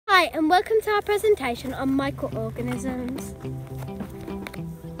Hi and welcome to our presentation on microorganisms.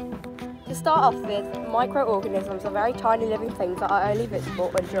 To start off with, microorganisms are very tiny living things that are only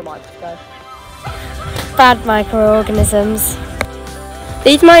visible under a microscope. Bad microorganisms.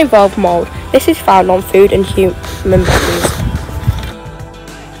 These may involve mould. This is found on food and human bodies.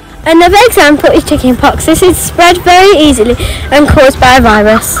 Another example is chickenpox. This is spread very easily and caused by a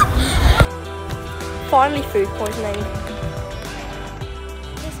virus. Finally, food poisoning.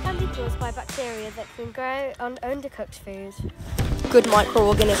 This can be caused by bacteria that can grow on undercooked food. Good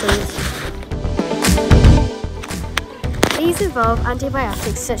microorganisms. These involve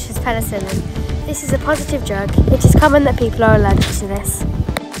antibiotics such as penicillin. This is a positive drug. It is common that people are allergic to this.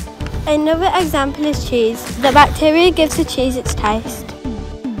 Another example is cheese. The bacteria gives the cheese its taste.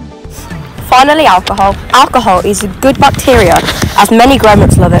 Finally, alcohol. Alcohol is a good bacteria, as many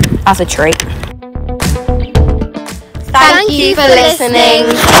grown-ups love it as a treat. Thank you for listening.